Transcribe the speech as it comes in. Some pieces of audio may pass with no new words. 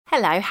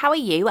Hello, how are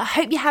you? I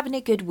hope you're having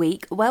a good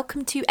week.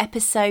 Welcome to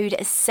episode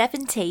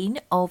 17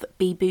 of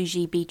Be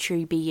Bougie, Be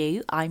True, Be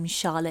You. I'm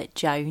Charlotte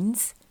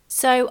Jones.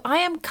 So I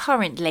am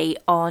currently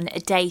on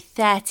day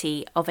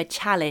 30 of a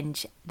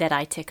challenge that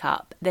I took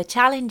up. The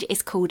challenge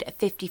is called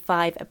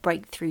 55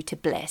 Breakthrough to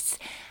Bliss.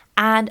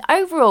 And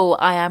overall,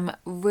 I am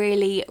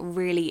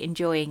really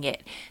enjoying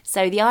it.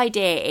 So the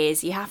idea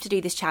is you have to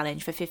do this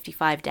challenge for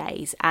 55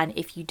 days. And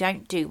if you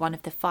don't do one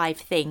of the 5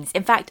 things,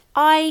 in fact,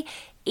 I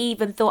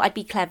even thought I'd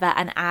be clever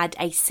and add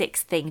a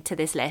 6th thing to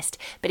this list.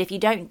 But if you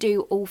don't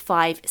do all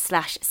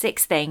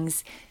 5/6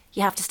 things,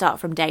 you have to start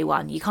from day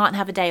 1. You can't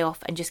have a day off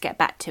and just get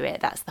back to it.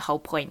 That's the whole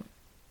point.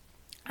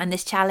 And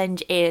this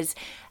challenge is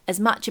as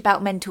much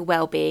about mental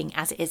well-being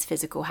as it is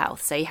physical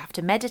health. So you have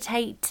to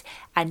meditate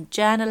and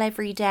journal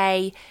every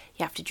day.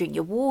 You have to drink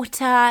your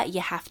water. You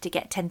have to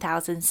get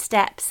 10,000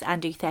 steps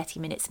and do 30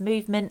 minutes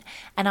movement.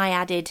 And I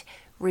added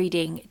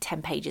reading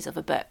 10 pages of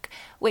a book,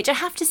 which I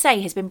have to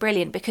say has been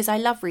brilliant because I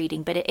love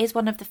reading, but it is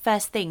one of the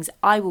first things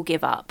I will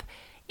give up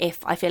if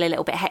I feel a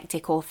little bit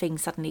hectic or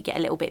things suddenly get a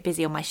little bit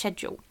busy on my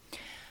schedule.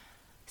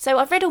 So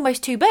I've read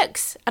almost 2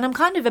 books and I'm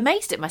kind of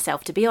amazed at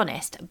myself, to be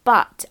honest,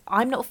 but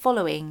I'm not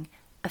following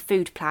a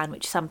food plan,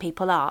 which some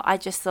people are. I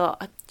just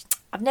thought,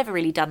 I've never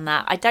really done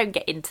that. I don't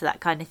get into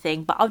that kind of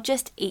thing, but I'll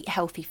just eat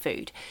healthy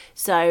food.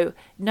 So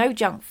no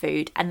junk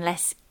food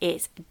unless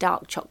it's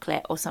dark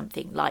chocolate or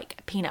something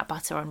like peanut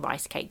butter on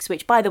rice cakes,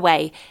 which, by the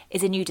way,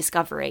 is a new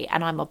discovery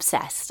and I'm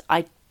obsessed.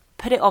 I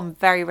put it on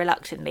very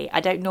reluctantly. I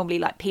don't normally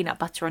like peanut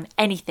butter on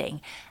anything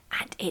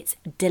and it's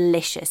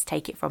delicious,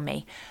 take it from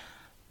me.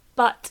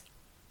 But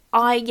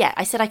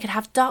I said I could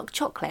have dark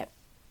chocolate.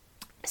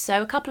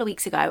 So a couple of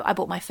weeks ago, I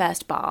bought my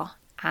first bar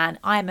and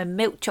I am a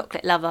milk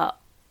chocolate lover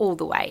all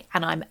the way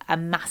and I'm a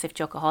massive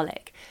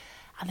chocoholic.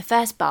 And the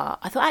first bar,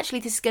 I thought actually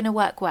this is going to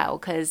work well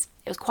because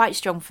it was quite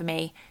strong for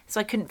me, so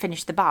I couldn't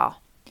finish the bar.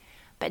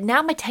 But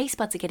now my taste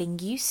buds are getting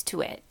used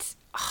to it.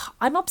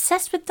 I'm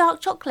obsessed with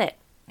dark chocolate.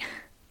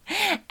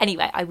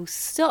 Anyway, I will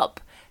stop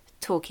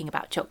talking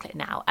about chocolate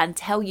now and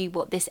tell you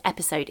what this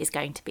episode is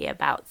going to be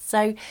about.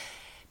 So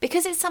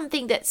because it's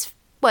something that's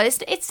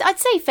it's I'd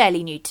say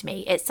fairly new to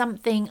me. It's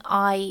something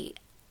I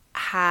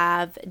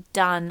have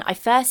done. I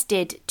first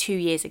did 2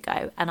 years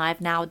ago and I've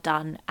now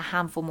done a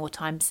handful more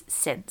times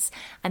since.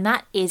 And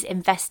that is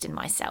invest in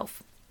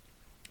myself.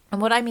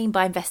 And what I mean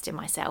by invest in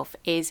myself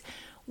is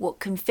what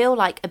can feel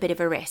like a bit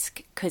of a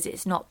risk because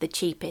it's not the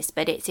cheapest,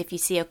 but it's if you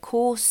see a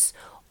course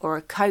or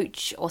a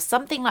coach or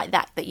something like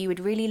that that you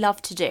would really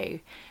love to do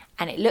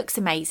and it looks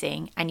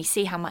amazing and you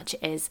see how much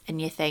it is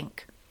and you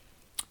think,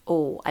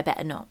 oh, I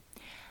better not.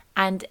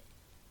 And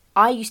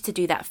I used to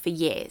do that for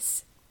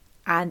years.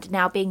 And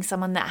now being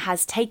someone that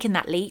has taken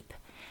that leap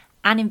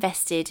and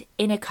invested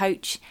in a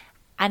coach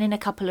and in a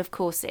couple of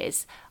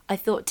courses, I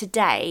thought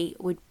today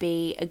would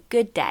be a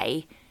good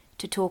day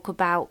to talk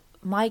about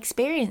my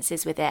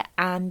experiences with it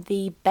and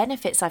the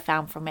benefits I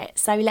found from it.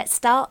 So let's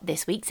start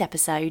this week's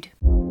episode.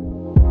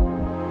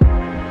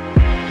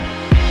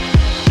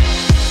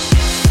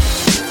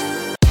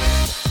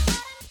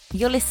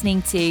 You're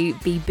listening to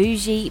Be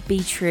Bougie,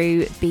 Be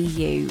True, Be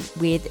You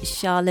with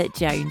Charlotte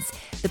Jones,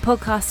 the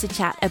podcast to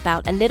chat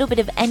about a little bit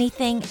of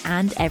anything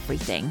and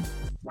everything.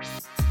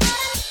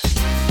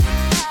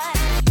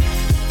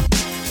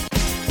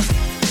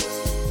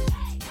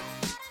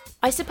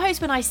 I suppose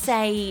when I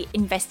say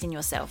invest in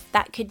yourself,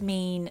 that could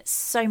mean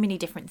so many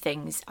different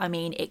things. I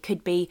mean, it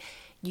could be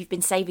you've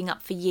been saving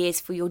up for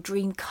years for your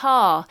dream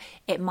car.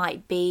 It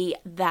might be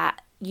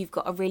that you've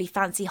got a really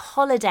fancy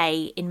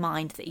holiday in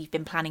mind that you've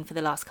been planning for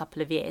the last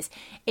couple of years.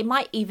 It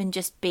might even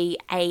just be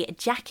a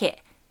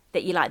jacket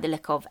that you like the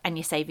look of and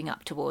you're saving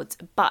up towards.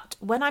 But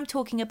when I'm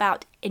talking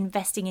about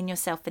investing in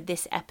yourself for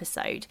this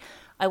episode,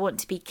 I want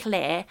to be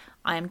clear.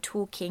 I am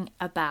talking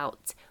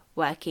about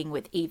working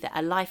with either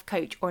a life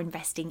coach or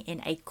investing in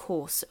a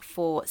course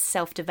for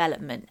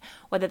self-development,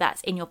 whether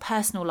that's in your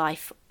personal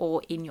life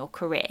or in your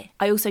career.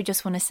 I also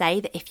just want to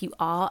say that if you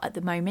are at the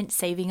moment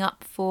saving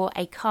up for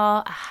a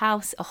car, a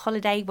house, a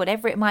holiday,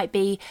 whatever it might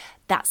be,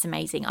 that's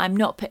amazing. I'm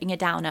not putting a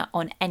downer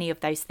on any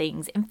of those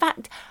things. In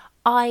fact,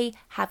 I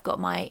have got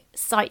my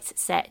sights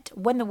set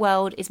when the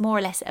world is more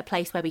or less at a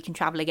place where we can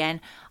travel again.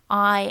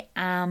 I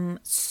am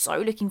so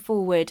looking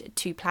forward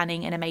to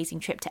planning an amazing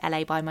trip to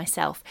LA by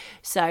myself.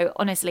 So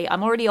honestly,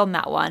 I'm already on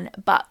that one.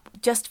 But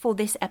just for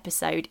this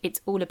episode, it's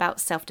all about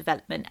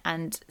self-development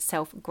and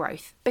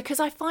self-growth.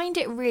 Because I find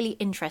it really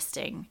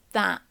interesting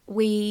that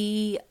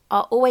we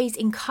are always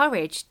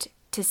encouraged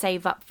to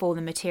save up for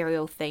the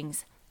material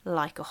things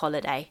like a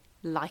holiday,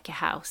 like a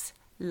house,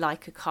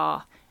 like a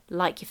car,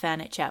 like your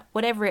furniture,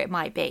 whatever it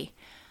might be.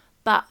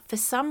 But for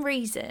some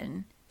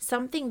reason,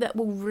 something that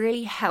will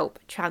really help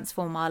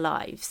transform our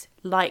lives,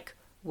 like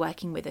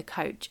working with a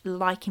coach,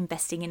 like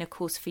investing in a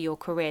course for your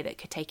career that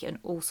could take it on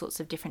all sorts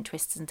of different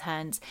twists and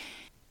turns,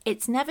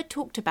 it's never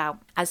talked about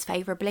as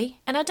favourably.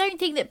 And I don't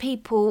think that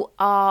people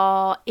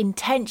are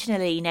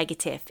intentionally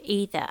negative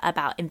either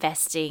about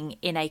investing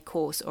in a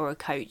course or a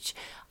coach.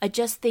 I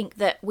just think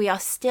that we are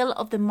still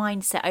of the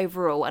mindset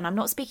overall, and I'm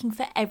not speaking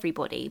for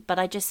everybody, but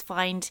I just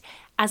find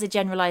as a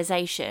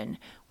generalisation,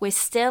 we're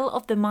still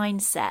of the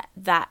mindset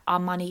that our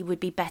money would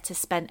be better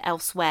spent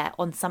elsewhere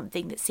on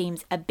something that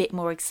seems a bit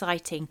more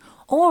exciting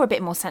or a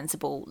bit more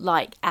sensible,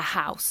 like a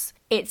house.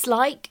 It's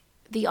like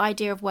the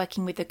idea of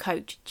working with a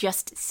coach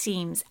just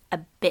seems a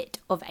bit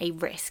of a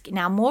risk.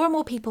 Now, more and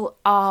more people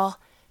are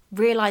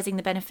realising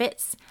the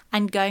benefits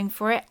and going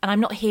for it. And I'm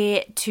not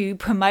here to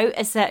promote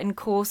a certain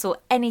course or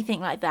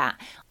anything like that.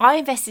 I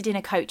invested in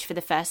a coach for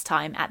the first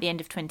time at the end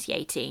of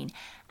 2018,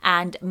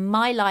 and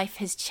my life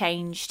has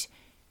changed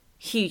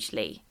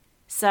hugely.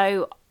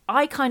 So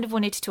I kind of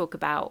wanted to talk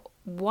about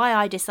why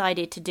I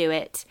decided to do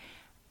it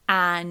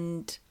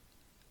and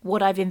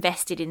what I've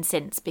invested in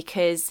since,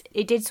 because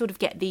it did sort of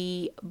get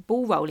the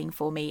ball rolling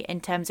for me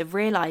in terms of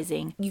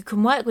realising you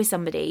can work with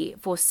somebody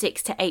for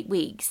 6 to 8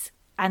 weeks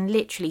and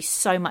literally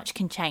so much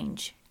can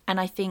change. And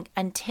I think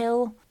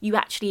until you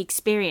actually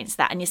experience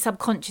that and your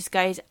subconscious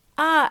goes,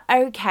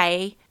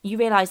 okay, you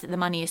realise that the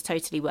money is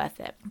totally worth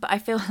it. But I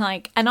feel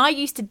like, and I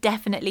used to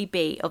definitely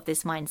be of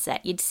this mindset,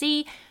 you'd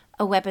see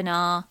a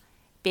webinar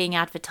being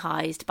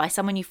advertised by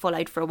someone you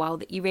followed for a while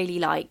that you really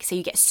like. So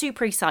you get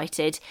super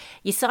excited,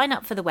 you sign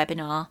up for the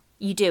webinar,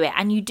 you do it,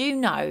 and you do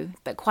know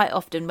that quite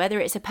often, whether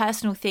it's a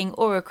personal thing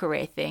or a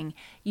career thing,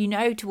 you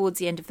know towards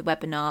the end of the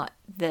webinar,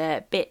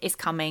 the bit is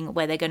coming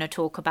where they're going to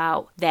talk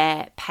about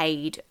their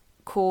paid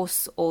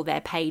course or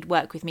their paid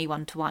Work With Me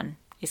one-to-one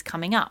is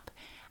coming up.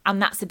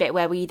 And that's the bit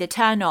where we either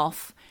turn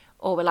off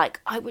or we're like,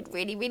 I would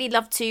really, really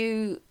love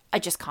to, I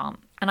just can't.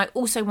 And I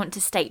also want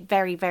to state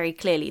very, very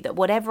clearly that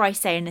whatever I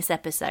say in this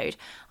episode,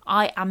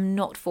 I am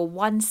not for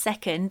 1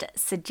 second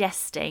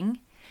suggesting,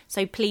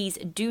 so please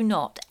do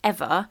not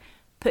ever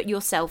put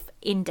yourself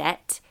in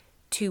debt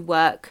to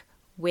work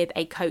with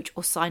a coach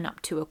or sign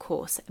up to a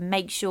course.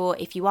 Make sure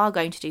if you are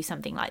going to do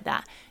something like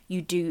that,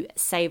 you do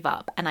save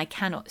up. And I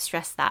cannot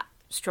stress that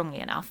strongly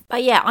enough.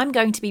 But yeah, I'm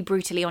going to be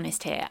brutally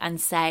honest here and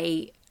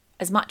say,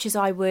 as much as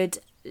I would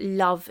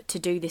love to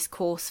do this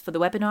course for the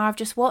webinar I've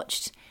just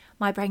watched,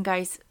 my brain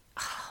goes,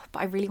 but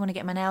I really want to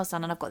get my nails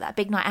done and I've got that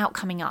big night out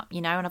coming up,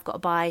 and I've got to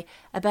buy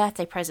a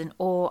birthday present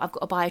or I've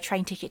got to buy a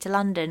train ticket to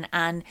London,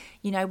 and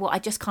you know what, I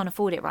just can't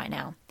afford it right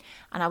now.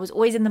 And I was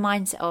always in the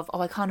mindset of,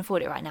 I can't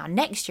afford it right now.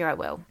 Next year I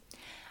will.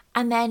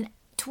 And then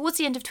towards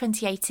the end of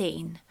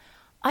 2018,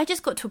 I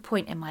just got to a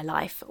point in my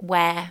life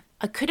where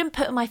I couldn't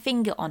put my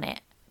finger on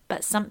it,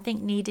 but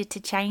something needed to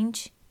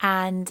change.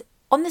 And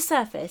on the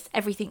surface,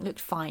 everything looked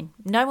fine.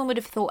 No one would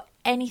have thought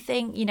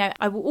anything.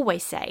 I will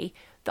always say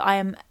that I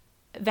am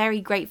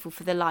very grateful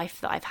for the life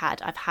that I've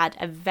had. I've had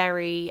a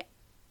very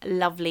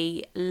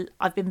lovely,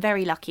 I've been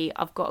very lucky.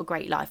 I've got a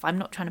great life. I'm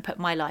not trying to put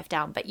my life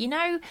down, but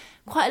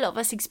quite a lot of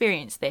us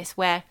experience this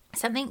where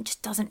something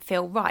just doesn't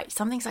feel right.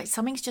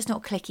 Something's just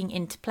not clicking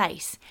into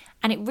place.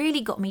 And it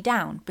really got me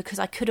down because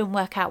I couldn't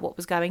work out what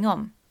was going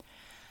on.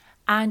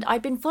 And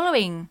I'd been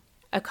following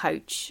a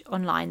coach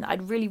online that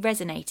I'd really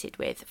resonated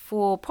with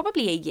for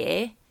probably a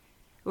year,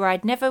 where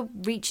I'd never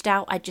reached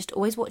out. I'd just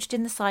always watched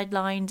in the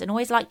sidelines and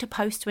always liked to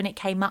post when it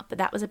came up, but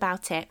that was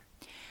about it.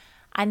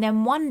 And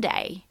then one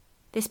day,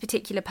 this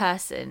particular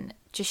person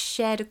just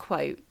shared a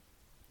quote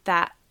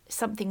that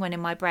something went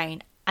in my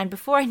brain. And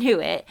before I knew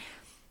it,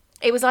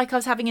 it was like I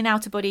was having an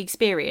out-of-body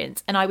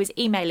experience, and I was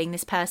emailing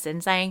this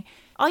person saying,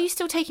 are you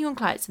still taking on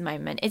clients at the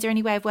moment? Is there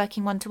any way of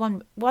working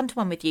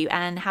one-to-one with you?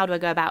 And how do I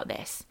go about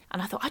this?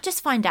 And I thought, I'll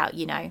just find out,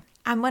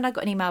 And when I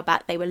got an email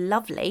back, they were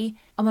lovely.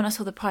 And when I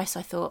saw the price,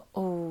 I thought,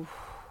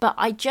 But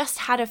I just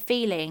had a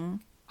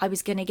feeling I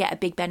was going to get a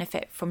big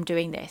benefit from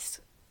doing this.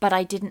 But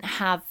I didn't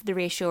have the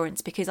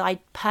reassurance because I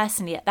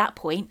personally, at that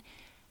point,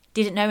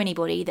 didn't know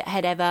anybody that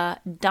had ever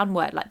done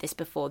work like this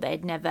before. They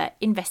had never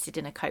invested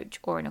in a coach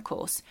or in a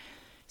course.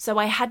 So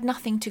I had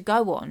nothing to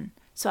go on.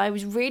 So I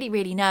was really,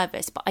 really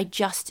nervous, but I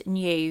just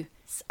knew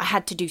I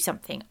had to do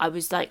something. I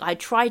was like, I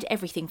tried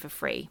everything for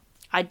free.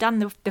 I'd done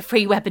the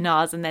free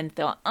webinars and then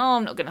thought,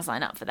 I'm not going to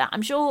sign up for that.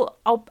 I'm sure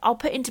I'll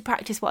put into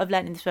practice what I've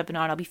learned in this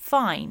webinar and I'll be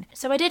fine.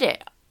 So I did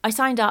it. I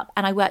signed up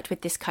and I worked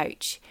with this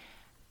coach.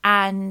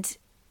 And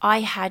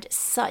I had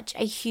such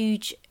a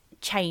huge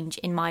change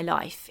in my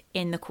life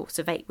in the course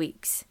of 8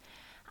 weeks.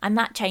 And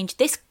that change,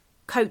 this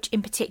coach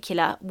in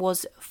particular,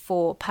 was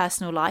for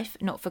personal life,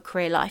 not for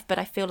career life, but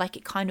I feel like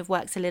it kind of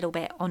works a little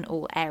bit on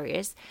all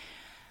areas.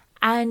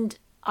 And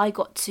I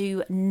got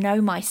to know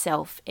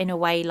myself in a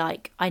way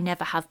like I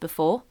never have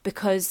before,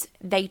 because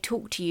they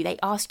talk to you, they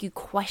ask you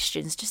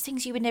questions, just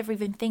things you would never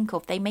even think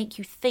of. They make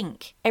you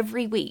think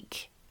every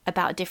week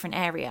about a different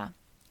area.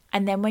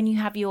 And then when you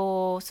have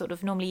your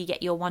normally you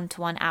get your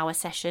 1-to-1 hour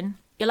session,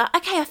 you're like,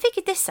 okay, I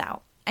figured this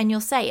out. And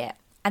you'll say it.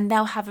 And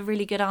they'll have a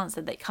really good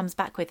answer that comes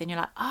back with. And you're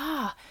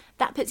like,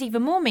 that puts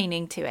even more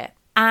meaning to it.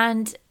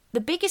 And the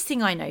biggest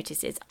thing I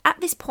notice is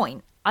at this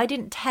point, I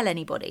didn't tell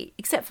anybody,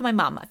 except for my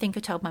mum. I think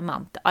I told my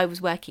mum that I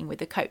was working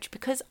with a coach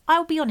because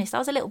I'll be honest, I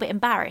was a little bit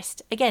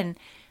embarrassed. Again,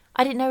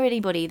 I didn't know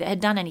anybody that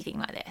had done anything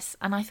like this.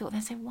 And I thought, they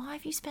said, why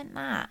have you spent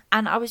that?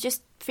 And I was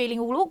just feeling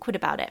all awkward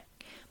about it.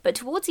 But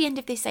towards the end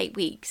of this 8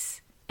 weeks,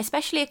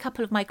 especially a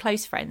couple of my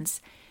close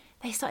friends,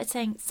 they started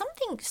saying,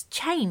 something's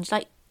changed.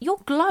 Like,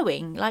 you're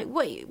glowing. Like,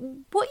 what are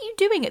you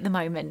doing at the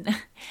moment?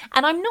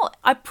 And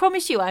I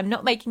promise you, I'm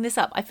not making this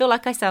up. I feel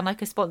like I sound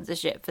like a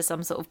sponsorship for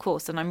some sort of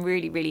course, and I'm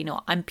really, really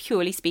not. I'm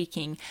purely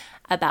speaking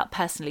about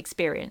personal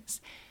experience.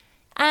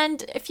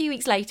 And a few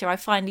weeks later, I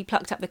finally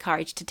plucked up the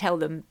courage to tell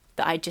them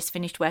that I'd just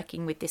finished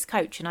working with this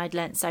coach and I'd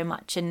learnt so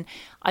much and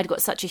I'd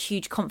got such a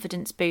huge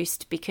confidence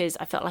boost because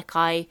I felt like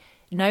I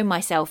know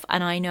myself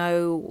and I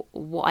know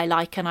what I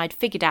like and I'd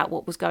figured out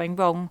what was going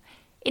wrong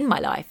in my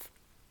life.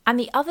 And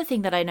the other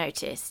thing that I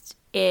noticed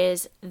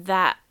is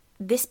that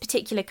this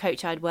particular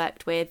coach I'd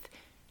worked with,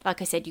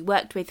 like I said, you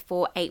worked with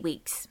for 8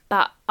 weeks.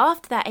 But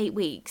after that 8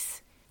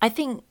 weeks, I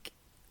think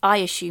I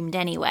assumed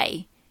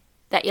anyway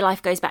that your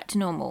life goes back to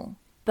normal.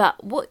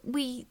 But what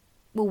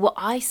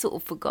I sort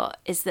of forgot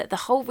is that the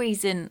whole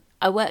reason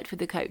I worked with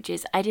the coach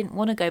is I didn't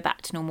want to go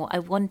back to normal. I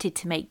wanted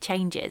to make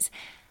changes.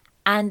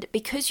 And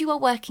because you are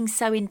working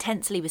so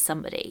intensely with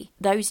somebody,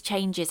 those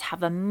changes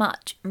have a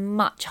much,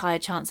 much higher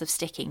chance of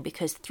sticking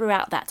because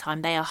throughout that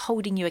time, they are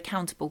holding you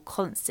accountable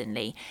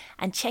constantly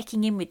and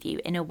checking in with you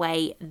in a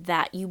way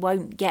that you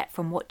won't get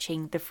from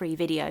watching the free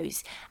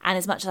videos. And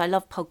as much as I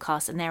love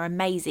podcasts and they're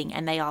amazing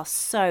and they are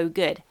so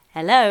good,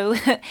 hello,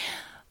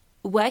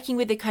 working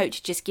with a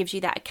coach just gives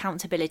you that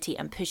accountability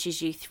and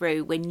pushes you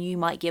through when you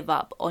might give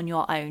up on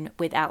your own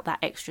without that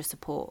extra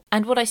support.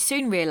 And what I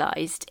soon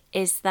realised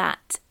is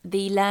that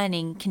the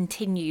learning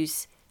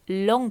continues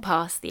long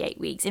past the 8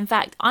 weeks. In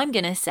fact, I'm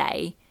going to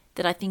say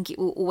that I think it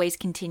will always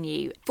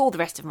continue for the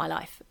rest of my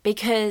life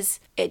because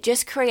it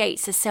just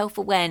creates a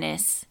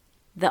self-awareness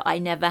that I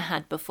never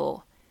had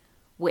before,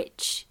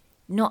 which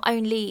not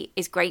only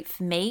is great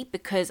for me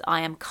because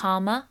I am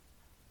calmer,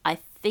 I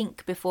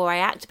think before I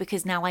act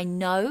because now I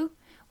know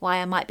why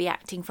I might be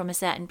acting from a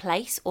certain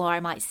place or I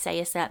might say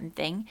a certain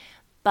thing.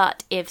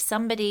 But if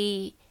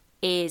somebody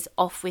is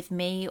off with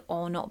me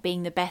or not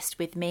being the best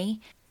with me,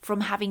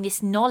 from having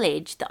this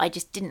knowledge that I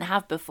just didn't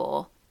have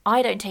before,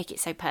 I don't take it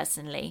so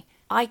personally.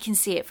 I can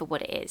see it for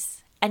what it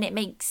is. And it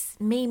makes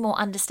me more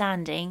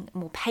understanding,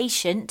 more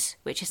patient,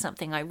 which is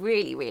something I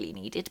really, really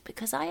needed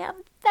because I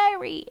am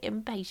very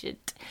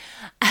impatient.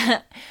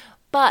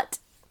 But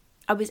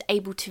I was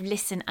able to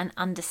listen and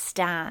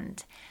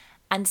understand.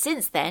 And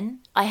since then,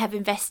 I have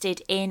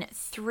invested in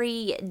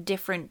 3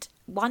 different,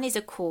 one is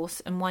a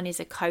course and one is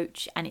a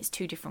coach, and it's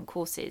 2 different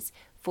courses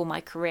for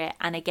my career.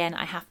 And again,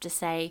 I have to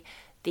say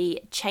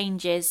the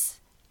changes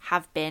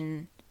have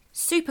been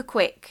super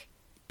quick,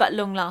 but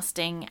long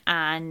lasting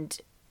and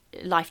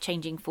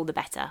life-changing for the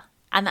better.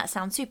 And that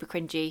sounds super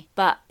cringy,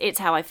 but it's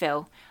how I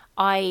feel.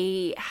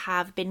 I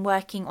have been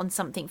working on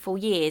something for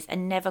years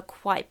and never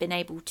quite been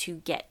able to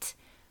get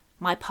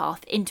my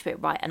path into it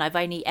right, and I've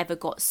only ever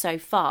got so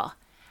far.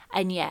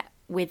 And yet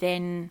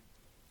within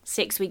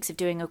 6 weeks of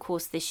doing a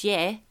course this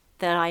year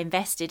that I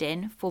invested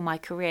in for my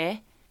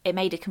career, it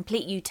made a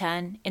complete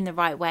U-turn in the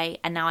right way,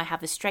 and now I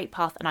have a straight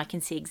path and I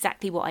can see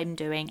exactly what I'm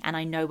doing and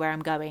I know where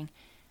I'm going.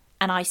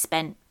 And I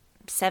spent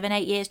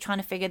 7-8 years trying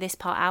to figure this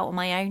part out on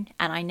my own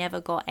and I never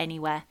got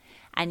anywhere.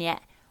 And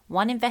yet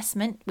one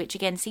investment, which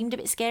again seemed a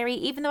bit scary,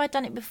 even though I'd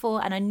done it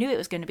before and I knew it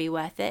was going to be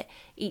worth it,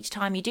 each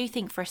time you do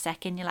think for a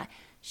second, you're like,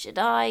 should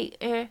I?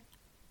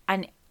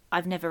 And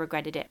I've never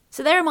regretted it.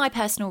 So there are my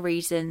personal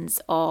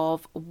reasons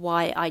of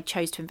why I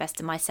chose to invest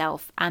in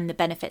myself and the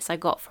benefits I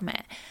got from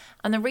it.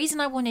 And the reason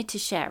I wanted to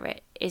share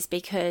it is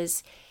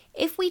because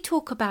if we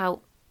talk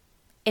about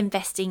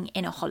investing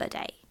in a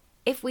holiday,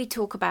 if we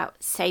talk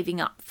about saving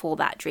up for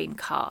that dream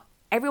car,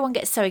 everyone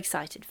gets so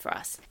excited for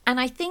us. And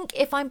I think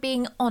if I'm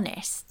being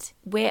honest,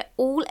 we're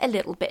all a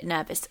little bit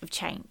nervous of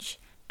change.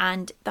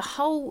 And the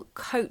whole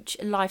coach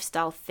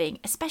lifestyle thing,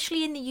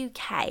 especially in the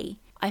UK,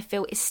 I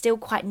feel is still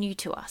quite new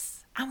to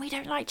us. And we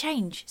don't like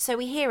change. So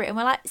we hear it and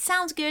we're like,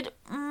 sounds good,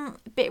 a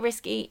bit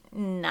risky,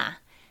 nah,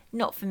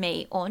 not for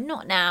me, or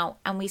not now.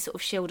 And we sort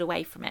of shield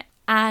away from it.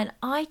 And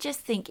I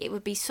just think it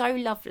would be so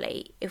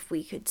lovely if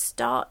we could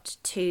start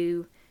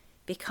to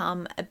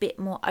become a bit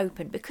more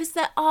open, because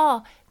there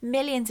are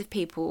millions of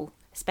people,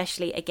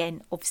 especially,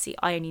 again, obviously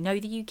I only know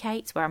the UK,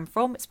 it's where I'm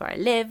from, it's where I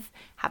live,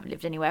 haven't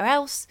lived anywhere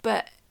else.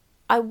 But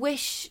I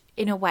wish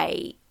in a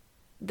way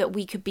that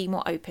we could be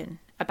more open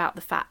about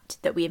the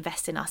fact that we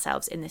invest in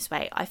ourselves in this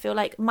way. I feel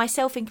like,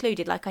 myself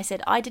included, like I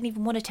said, I didn't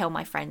even want to tell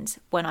my friends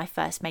when I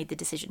first made the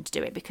decision to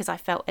do it because I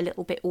felt a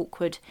little bit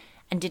awkward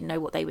and didn't know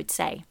what they would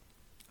say.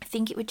 I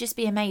think it would just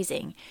be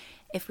amazing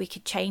if we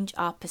could change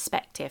our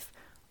perspective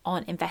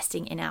on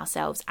investing in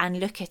ourselves and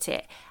look at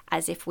it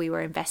as if we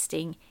were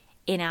investing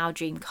in our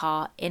dream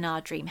car, in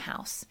our dream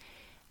house,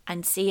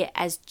 and see it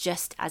as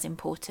just as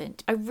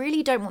important. I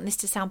really don't want this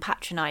to sound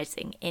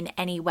patronising in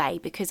any way,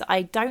 because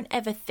I don't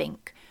ever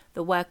think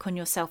the work on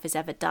yourself is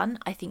ever done.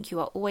 I think you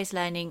are always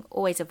learning,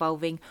 always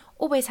evolving,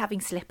 always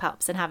having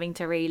slip-ups and having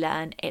to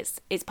relearn. It's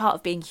part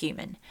of being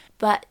human.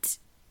 But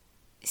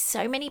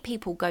so many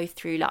people go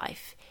through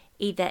life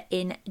either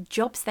in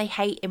jobs they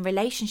hate, in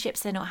relationships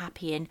they're not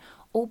happy in,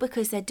 all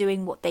because they're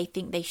doing what they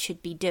think they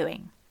should be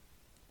doing.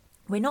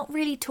 We're not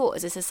really taught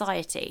as a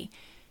society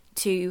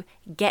to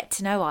get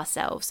to know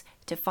ourselves,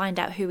 to find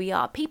out who we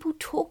are. People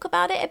talk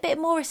about it a bit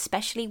more,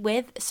 especially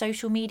with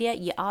social media.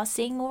 You are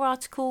seeing more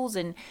articles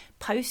and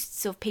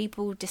posts of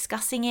people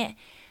discussing it.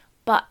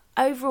 But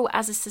overall,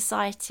 as a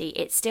society,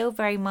 it's still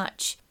very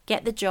much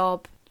get the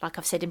job. Like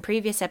I've said in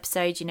previous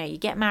episodes, you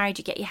get married,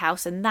 you get your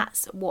house, and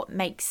that's what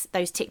makes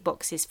those tick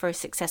boxes for a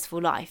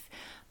successful life.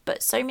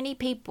 But so many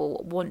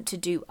people want to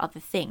do other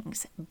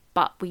things,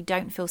 but we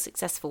don't feel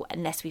successful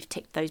unless we've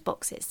ticked those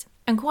boxes.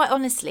 And quite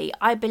honestly,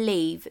 I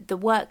believe the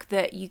work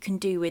that you can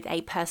do with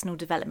a personal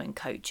development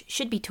coach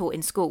should be taught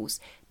in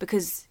schools,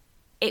 because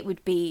it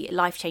would be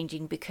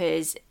life-changing,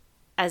 because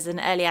as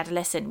an early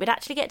adolescent, we'd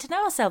actually get to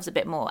know ourselves a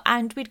bit more,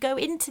 and we'd go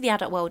into the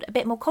adult world a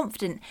bit more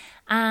confident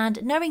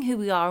and knowing who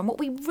we are and what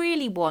we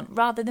really want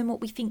rather than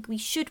what we think we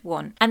should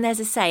want. And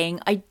there's a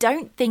saying, I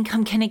don't think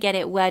I'm going to get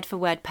it word for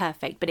word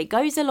perfect, but it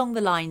goes along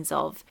the lines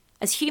of,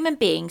 as human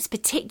beings,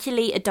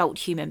 particularly adult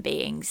human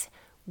beings,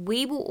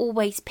 we will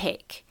always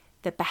pick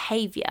the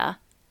behaviour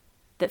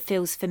that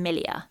feels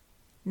familiar.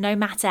 No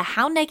matter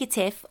how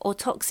negative or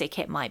toxic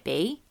it might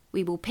be,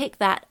 we will pick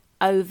that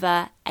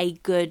over a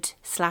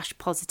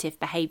good/positive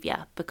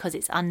behaviour because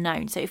it's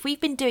unknown. So if we've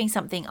been doing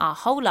something our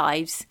whole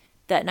lives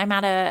that no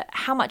matter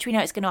how much we know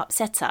it's going to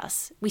upset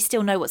us, we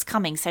still know what's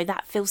coming. So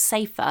that feels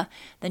safer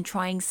than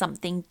trying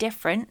something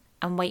different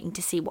and waiting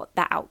to see what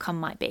that outcome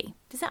might be.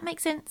 Does that make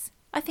sense?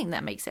 I think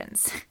that makes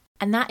sense.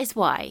 And that is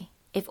why,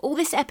 if all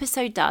this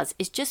episode does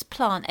is just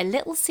plant a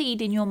little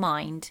seed in your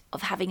mind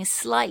of having a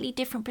slightly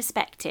different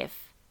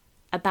perspective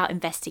about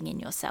investing in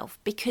yourself,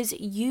 because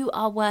you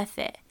are worth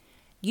it.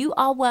 You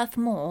are worth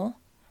more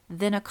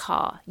than a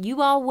car.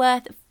 You are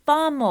worth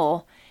far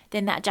more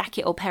than that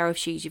jacket or pair of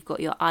shoes you've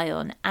got your eye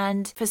on.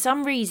 And for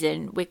some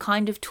reason, we're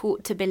kind of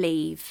taught to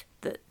believe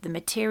that the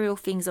material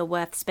things are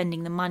worth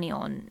spending the money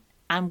on,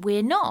 and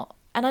we're not.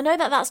 And I know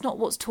that that's not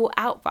what's taught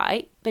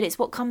outright, but it's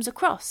what comes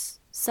across.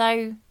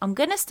 So I'm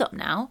going to stop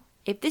now.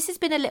 If this has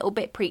been a little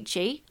bit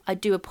preachy, I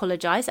do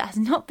apologise. That has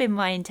not been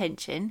my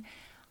intention.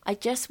 I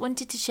just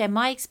wanted to share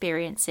my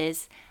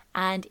experiences.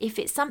 And if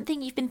it's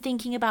something you've been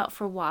thinking about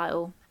for a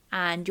while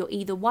and you're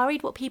either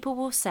worried what people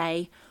will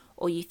say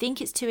or you think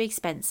it's too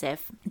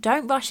expensive,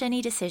 don't rush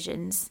any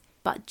decisions,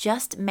 but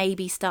just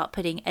maybe start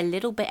putting a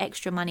little bit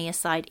extra money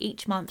aside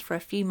each month for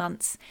a few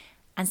months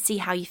and see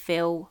how you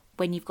feel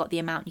when you've got the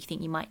amount you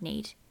think you might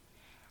need.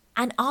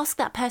 And ask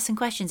that person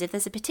questions. If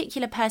there's a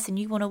particular person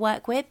you want to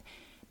work with,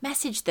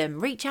 message them,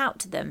 reach out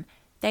to them.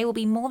 They will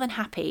be more than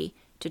happy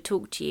to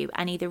talk to you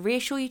and either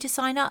reassure you to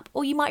sign up,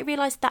 or you might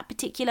realise that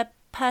particular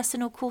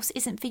personal course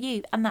isn't for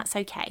you, and that's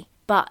okay.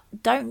 But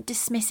don't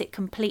dismiss it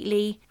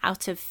completely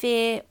out of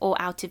fear or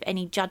out of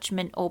any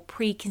judgment or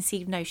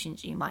preconceived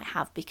notions you might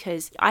have,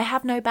 because I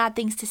have no bad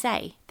things to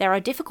say. There are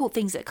difficult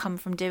things that come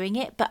from doing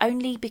it, but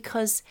only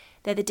because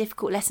they're the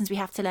difficult lessons we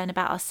have to learn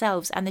about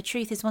ourselves. And the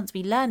truth is, once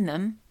we learn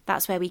them,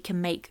 that's where we can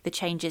make the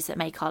changes that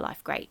make our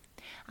life great.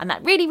 And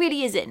that really,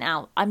 really is it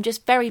now. I'm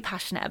just very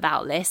passionate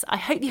about this. I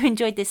hope you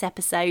enjoyed this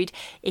episode.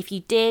 If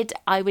you did,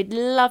 I would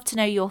love to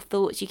know your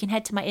thoughts. You can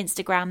head to my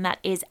Instagram, that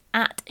is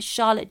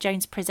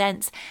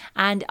 @CharlotteJonesPresents,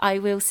 and I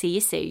will see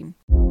you soon.